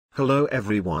Hello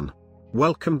everyone.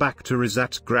 Welcome back to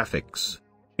Rizat Graphics.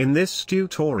 In this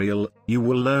tutorial, you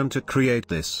will learn to create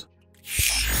this.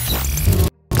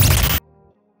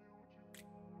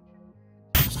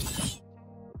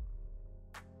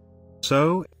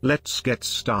 So, let's get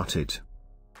started.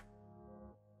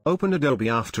 Open Adobe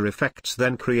After Effects,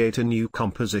 then create a new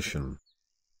composition.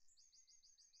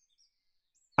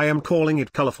 I am calling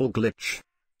it Colorful Glitch.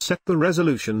 Set the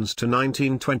resolutions to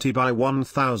 1920 by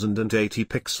 1080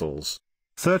 pixels,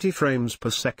 30 frames per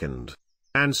second,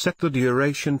 and set the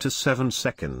duration to 7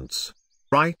 seconds.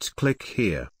 Right-click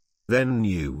here, then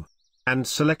New, and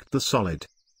select the solid.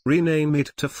 Rename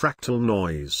it to Fractal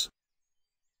Noise.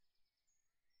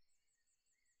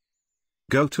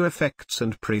 Go to Effects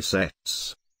and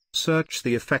Presets. Search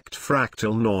the effect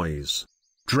Fractal Noise.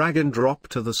 Drag and drop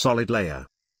to the solid layer.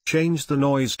 Change the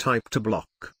noise type to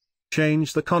block.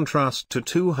 Change the contrast to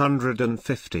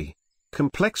 250.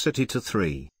 Complexity to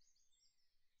 3.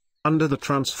 Under the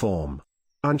transform,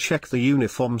 uncheck the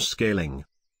uniform scaling.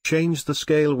 Change the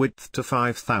scale width to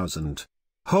 5000.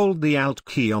 Hold the Alt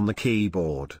key on the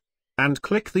keyboard. And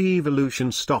click the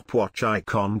evolution stopwatch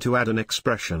icon to add an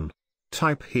expression.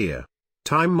 Type here,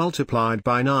 time multiplied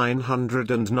by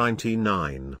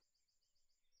 999.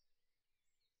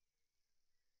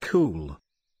 Cool.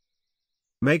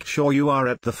 Make sure you are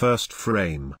at the first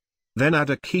frame. Then add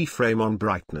a keyframe on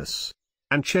brightness.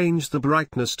 And change the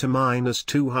brightness to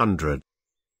 -200.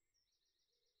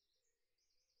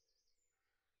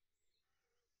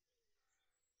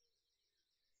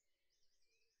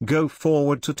 Go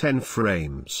forward to 10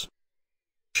 frames.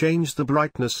 Change the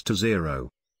brightness to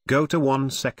 0. Go to 1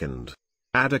 second.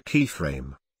 Add a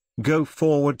keyframe. Go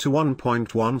forward to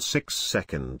 1.16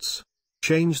 seconds.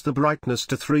 Change the brightness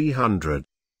to 300.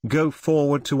 Go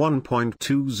forward to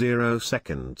 1.20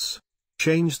 seconds.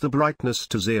 Change the brightness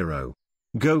to 0.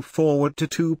 Go forward to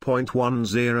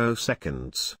 2.10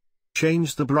 seconds.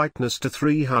 Change the brightness to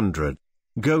 300.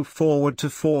 Go forward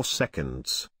to 4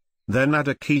 seconds. Then add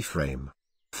a keyframe.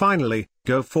 Finally,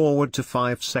 go forward to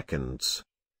 5 seconds.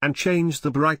 And change the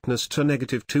brightness to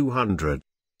 -200.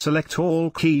 Select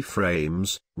all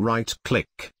keyframes,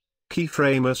 right-click,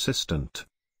 Keyframe Assistant,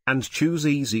 and choose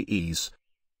Easy Ease.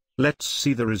 Let's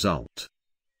see the result.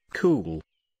 Cool.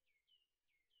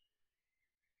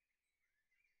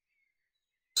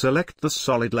 Select the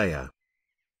solid layer.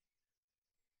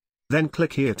 Then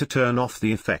click here to turn off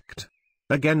the effect.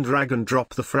 Again drag and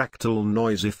drop the fractal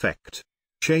noise effect.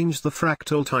 Change the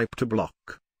fractal type to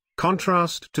block.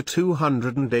 Contrast to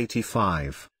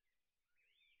 285.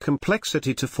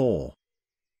 Complexity to 4.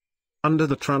 Under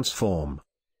the transform,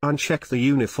 uncheck the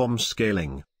uniform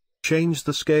scaling. Change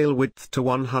the scale width to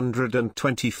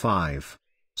 125.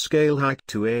 Scale height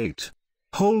to 8.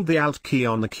 Hold the Alt key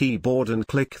on the keyboard and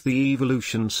click the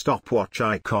evolution stopwatch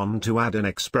icon to add an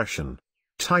expression.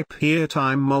 Type here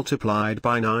time multiplied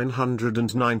by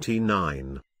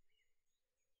 999.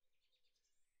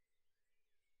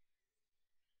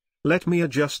 Let me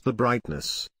adjust the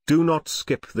brightness. Do not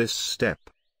skip this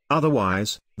step.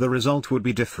 Otherwise, the result would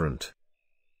be different.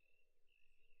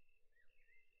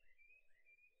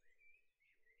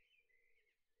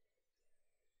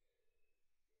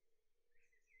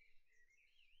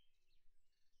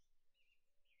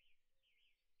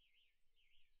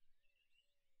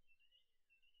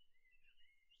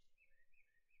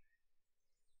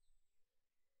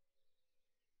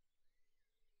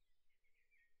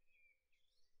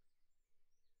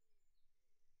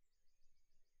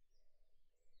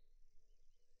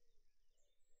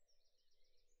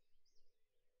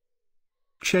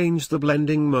 Change the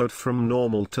blending mode from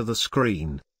normal to the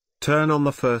screen. Turn on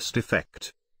the first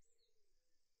effect.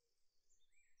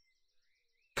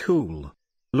 Cool.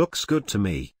 Looks good to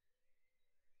me.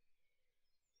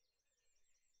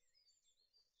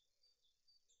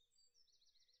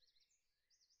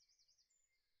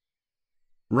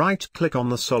 Right-click on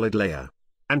the solid layer.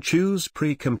 And choose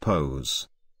Pre-Compose.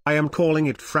 I am calling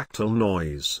it Fractal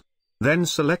Noise. Then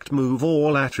select Move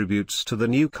All Attributes to the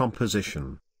new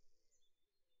composition.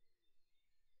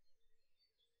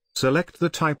 Select the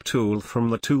Type tool from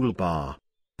the toolbar.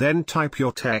 Then type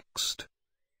your text.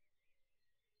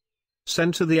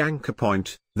 Center the anchor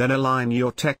point, then align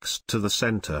your text to the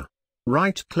center.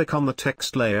 Right-click on the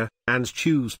text layer, and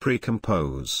choose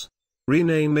Pre-Compose.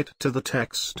 Rename it to the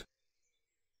text.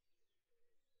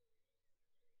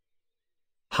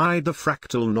 Hide the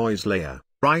fractal noise layer.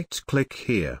 Right-click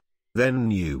here, then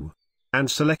New, and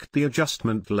select the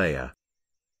adjustment layer.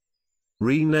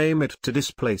 Rename it to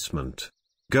Displacement.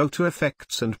 Go to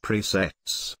Effects and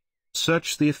Presets.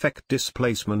 Search the effect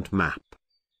Displacement Map.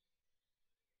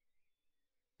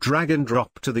 Drag and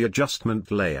drop to the adjustment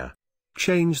layer.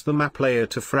 Change the map layer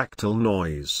to fractal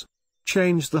noise.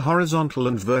 Change the horizontal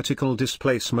and vertical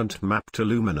displacement map to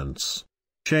luminance.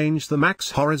 Change the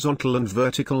max horizontal and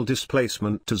vertical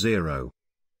displacement to 0.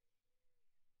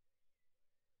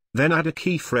 Then add a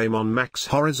keyframe on max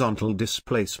horizontal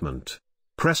displacement.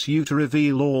 Press U to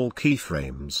reveal all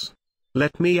keyframes.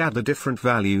 Let me add the different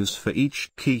values for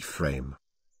each keyframe.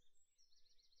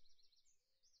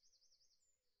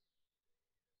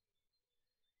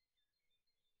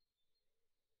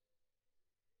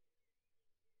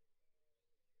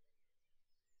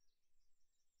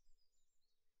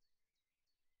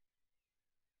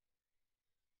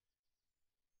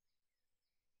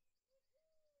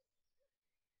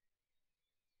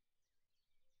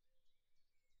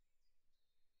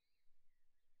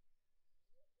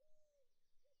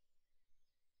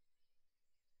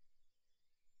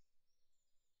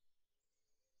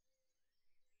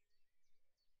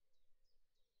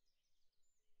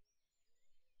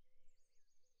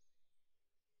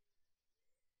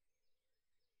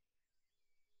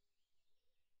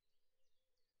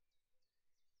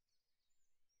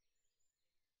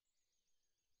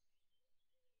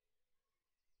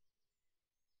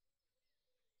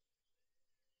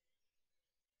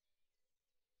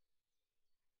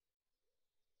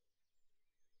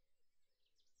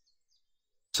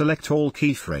 Select all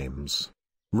keyframes.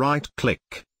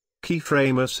 Right-click,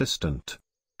 Keyframe Assistant,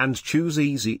 and choose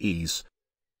Easy Ease.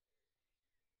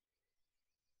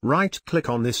 Right-click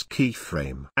on this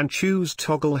keyframe and choose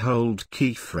Toggle Hold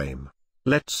Keyframe.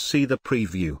 Let's see the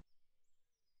preview.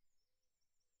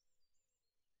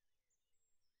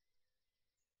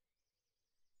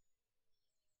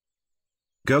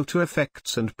 Go to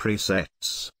Effects and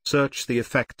Presets. Search the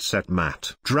Effect Set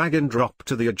Matte. Drag and drop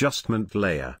to the adjustment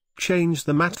layer. Change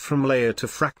the matte from layer to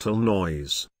fractal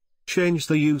noise. Change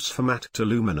the use for matte to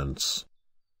luminance.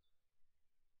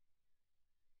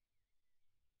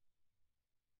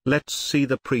 Let's see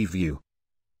the preview.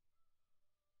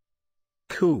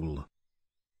 Cool.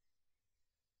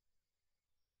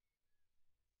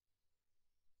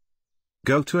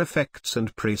 Go to Effects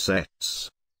and Presets.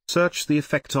 Search the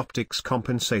Effect Optics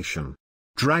Compensation.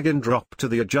 Drag and drop to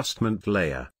the adjustment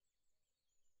layer.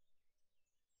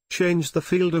 Change the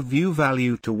field of view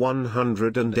value to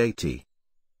 180.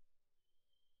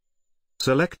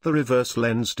 Select the reverse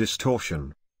lens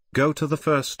distortion. Go to the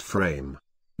first frame.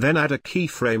 Then add a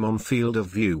keyframe on field of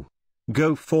view.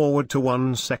 Go forward to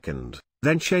 1 second,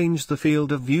 then change the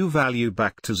field of view value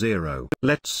back to 0.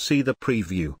 Let's see the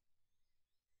preview.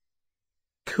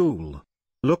 Cool.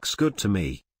 Looks good to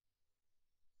me.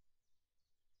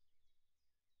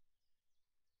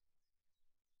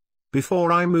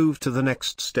 Before I move to the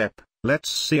next step, let's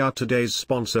see our today's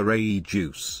sponsor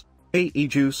edgy.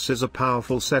 edgy is a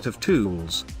powerful set of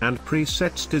tools and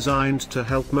presets designed to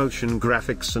help motion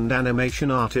graphics and animation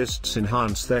artists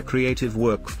enhance their creative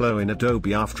workflow in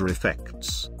Adobe After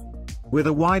Effects. With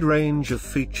a wide range of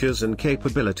features and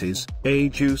capabilities,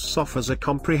 edgy offers a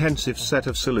comprehensive set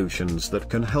of solutions that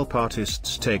can help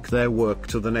artists take their work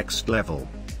to the next level.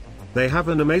 They have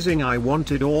an amazing I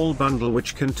Want It All bundle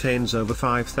which contains over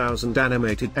 5,000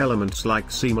 animated elements like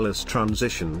seamless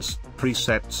transitions,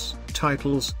 presets,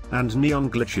 titles, and neon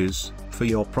glitches, for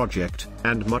your project,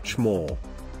 and much more.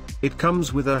 It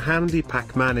comes with a handy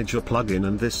Pack Manager plugin,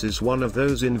 and this is one of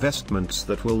those investments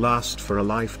that will last for a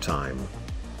lifetime.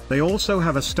 They also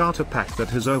have a starter pack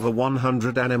that has over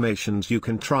 100 animations you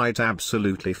can try it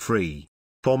absolutely free.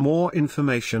 For more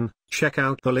information, check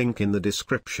out the link in the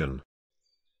description.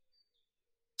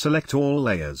 Select all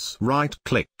layers.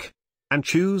 Right-click, and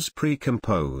choose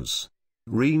Pre-Compose.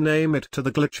 Rename it to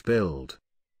the Glitch Build.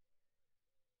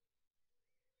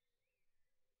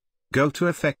 Go to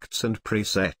Effects and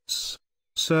Presets.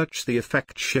 Search the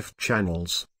Effect Shift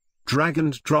channels. Drag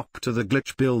and drop to the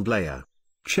Glitch Build layer.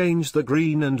 Change the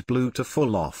green and blue to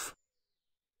full off.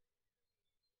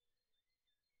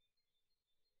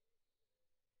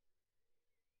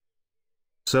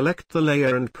 Select the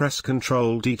layer and press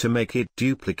Ctrl D to make it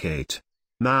duplicate.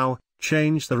 Now,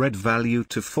 change the red value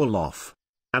to full off.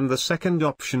 And the second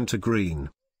option to green.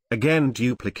 Again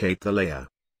duplicate the layer.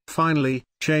 Finally,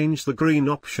 change the green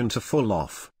option to full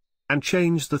off. And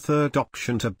change the third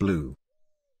option to blue.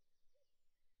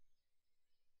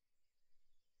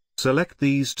 Select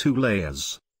these two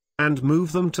layers. And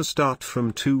move them to start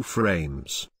from 2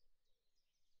 frames.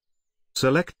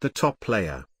 Select the top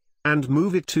layer. And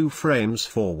move it 2 frames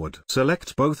forward.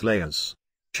 Select both layers.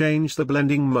 Change the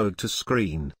blending mode to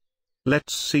screen.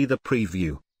 Let's see the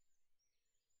preview.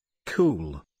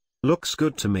 Cool. Looks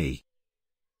good to me.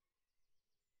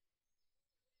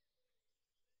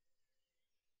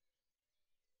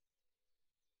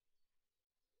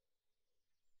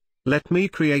 Let me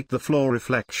create the floor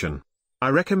reflection. I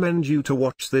recommend you to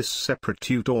watch this separate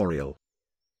tutorial.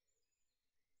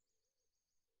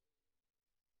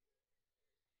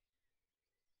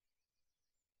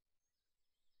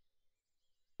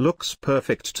 Looks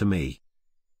perfect to me.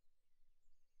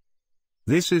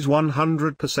 This is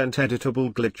 100%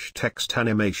 editable glitch text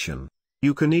animation.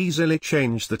 You can easily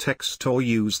change the text or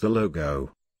use the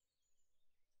logo.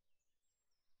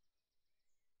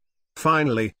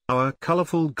 Finally, our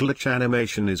colorful glitch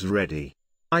animation is ready.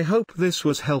 I hope this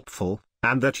was helpful,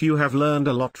 and that you have learned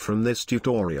a lot from this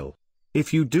tutorial.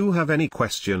 If you do have any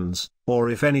questions,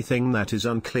 or if anything that is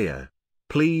unclear,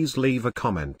 please leave a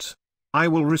comment. I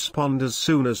will respond as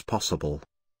soon as possible.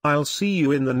 I'll see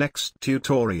you in the next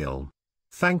tutorial.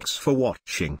 Thanks for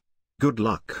watching. Good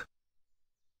luck.